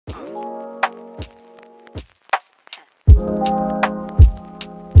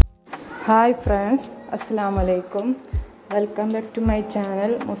Hi friends, Assalamu alaikum. Welcome back to my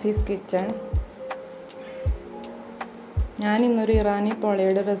channel Mufi's Kitchen. ഞാൻ ഇന്നൊരു ഇറാനി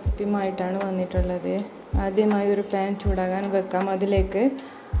പോളയുടെ റെസിപ്പിയുമായിട്ടാണ് വന്നിട്ടുള്ളത്. ആദ്യമായി ഒരു പാൻ ചൂടാകാൻ വെക്കാം. അതിലേക്ക്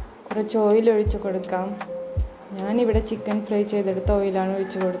കുറച്ച് ഓയിൽ ഒഴിച്ചു കൊടുക്കാം. ഞാൻ ഇവിടെ ചിക്കൻ ഫ്രൈ ചെയ്തെടുത്ത ഓയിലാണ്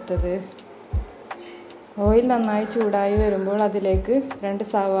ഒഴിച്ചു കൊടുത്തത്. ഓയിൽ നന്നായി ചൂടായി വരുമ്പോൾ അതിലേക്ക് 2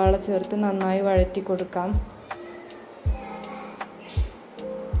 സവാള ചേർത്ത് നന്നായി വഴറ്റി കൊടുക്കാം.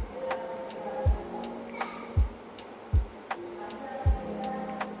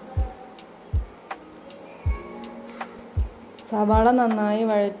 സവാള നന്നായി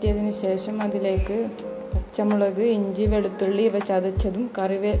വഴറ്റിയതിന് ശേഷം അതിലേക്ക് പച്ചമുളക്, ഇഞ്ചി, വെളുത്തുള്ളി ഇവ ചതച്ചതും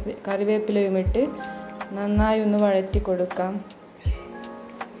കറിവേപ്പിലയും ഇട്ട് നന്നായി ഒന്ന് വഴറ്റി കൊടുക്കാം.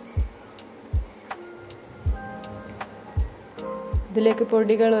 ഇതിലേക്ക്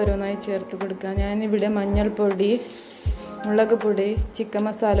പൊടികൾ ഓരോന്നായി ചേർത്ത് കൊടുക്കാം. ഞാനിവിടെ മഞ്ഞൾപ്പൊടി, മുളക് പൊടി, ചിക്കൻ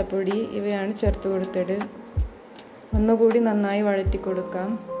മസാലപ്പൊടി ഇവയാണ് ചേർത്ത് കൊടുത്തത്. ഒന്നുകൂടി നന്നായി വഴറ്റി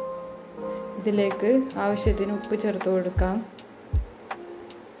കൊടുക്കാം. ഇതിലേക്ക് ആവശ്യത്തിന് ഉപ്പ് ചേർത്ത് കൊടുക്കാം.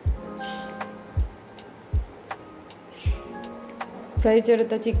 ഫ്രൈ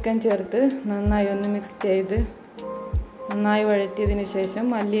ചെയ്തെടുത്ത ചിക്കൻ ചേർത്ത് നന്നായി ഒന്ന് മിക്സ് ചെയ്ത് നന്നായി വഴറ്റിയതിന് ശേഷം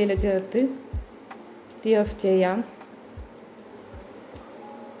മല്ലിയില ചേർത്ത് തീ ഓഫ് ചെയ്യാം.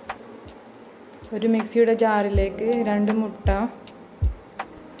 ഒരു മിക്സിയുടെ ജാറിലേക്ക് 2 മുട്ട,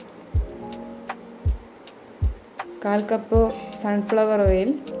 1/4 കപ്പ് സൺഫ്ലവർ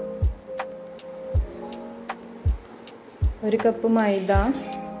ഓയിൽ, 1 കപ്പ് മൈദ,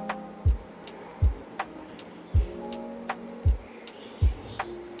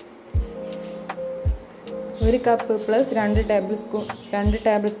 1 കപ്പ് പ്ലസ് 2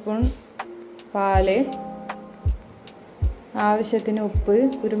 ടേബിൾ സ്പൂൺ പാല്, ആവശ്യത്തിന് ഉപ്പ്,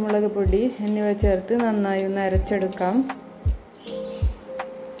 കുരുമുളക് പൊടി എന്നിവ ചേർത്ത് നന്നായി ഒന്ന് അരച്ചെടുക്കാം.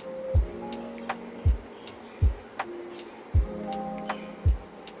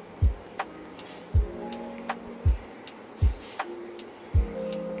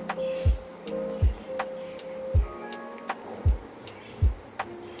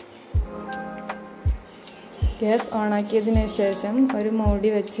 ഗ്യാസ് ഓണാക്കിയതിന് ശേഷം ഒരു മൂടി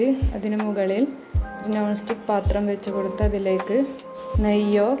വെച്ച് അതിന് മുകളിൽ ഒരു നോൺ സ്റ്റിക്ക് പാത്രം വെച്ച് കൊടുത്ത് അതിലേക്ക്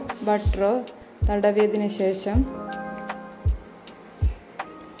നെയ്യോ ബട്ടറോ തടവിയതിന് ശേഷം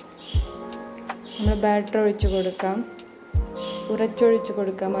നമ്മൾ ബാറ്റർ ഒഴിച്ചു കൊടുക്കാം. കുറച്ചൊഴിച്ചു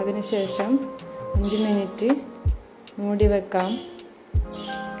കൊടുക്കാം. അതിനുശേഷം 5 മിനിറ്റ് മൂടി വെക്കാം.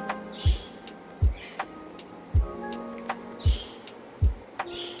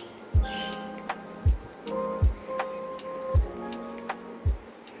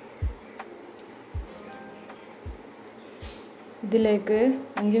 ഇതിലേക്ക്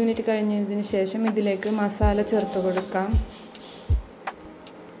 5 മിനിറ്റ് കഴിഞ്ഞതിന് ശേഷം ഇതിലേക്ക് മസാല ചേർത്ത് കൊടുക്കാം.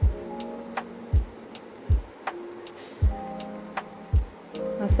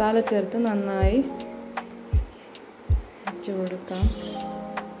 മസാല ചേർത്ത് നന്നായി വെച്ച് കൊടുക്കാം.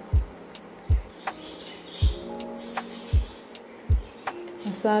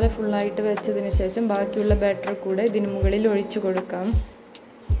 മസാല ഫുള്ളായിട്ട് വെച്ചതിന് ശേഷം ബാക്കിയുള്ള ബാറ്റർ കൂടെ ഇതിന് മുകളിൽ ഒഴിച്ചു കൊടുക്കാം.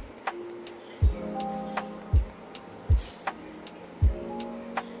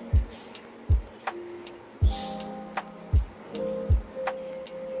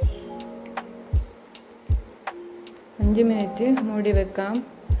 അഞ്ച് മിനിറ്റ് മൂടി വെക്കാം.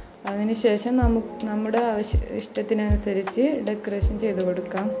 അതിനുശേഷം നമ്മുടെ ഇഷ്ടത്തിനനുസരിച്ച് ഡെക്കറേഷൻ ചെയ്ത്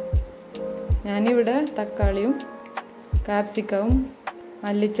കൊടുക്കാം. ഞാനിവിടെ തക്കാളിയും കാപ്സിക്കവും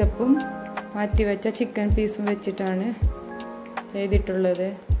മല്ലിച്ചപ്പും മാറ്റിവെച്ച ചിക്കൻ പീസും വെച്ചിട്ടാണ് ചെയ്തിട്ടുള്ളത്.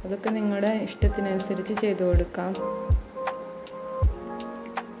 അതൊക്കെ നിങ്ങളുടെ ഇഷ്ടത്തിനനുസരിച്ച് ചെയ്ത് കൊടുക്കാം.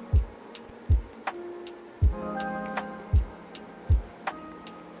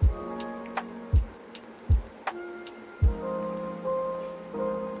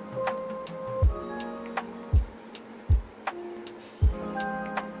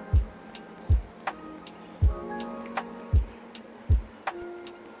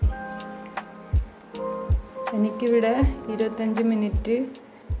 എനിക്കിവിടെ 25 മിനിറ്റ്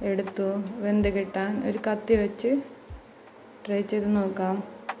എടുത്തു വെന്ത് കിട്ടാൻ. ഒരു കത്തി വെച്ച് ട്രൈ ചെയ്ത് നോക്കാം.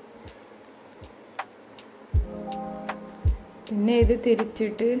 പിന്നെ ഇത്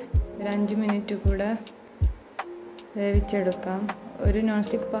തിരിച്ചിട്ട് ഒരു 5 മിനിറ്റ് കൂടെ വേവിച്ചെടുക്കാം. ഒരു നോൺ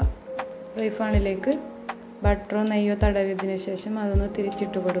സ്റ്റിക്ക് ഫ്രൈ പാനിലേക്ക് ബട്ടറോ നെയ്യോ തടവിയതിന് ശേഷം അതൊന്ന്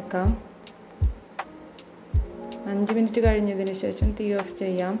തിരിച്ചിട്ട് കൊടുക്കാം. 5 മിനിറ്റ് കഴിഞ്ഞതിന് ശേഷം തീ ഓഫ്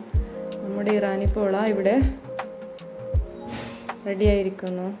ചെയ്യാം. നമ്മുടെ ഇറാനി പോള ഇവിടെ റെഡി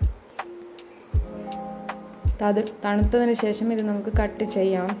ആയിരിക്കുന്നു. തണുത്തതിന് ശേഷം ഇത് നമുക്ക് കട്ട്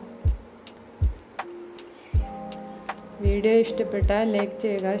ചെയ്യാം. വീഡിയോ ഇഷ്ടപ്പെട്ടാൽ ലൈക്ക്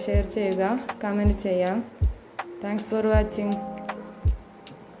ചെയ്യുക, ഷെയർ ചെയ്യുക, കമൻറ്റ് ചെയ്യാം. Thanks for watching.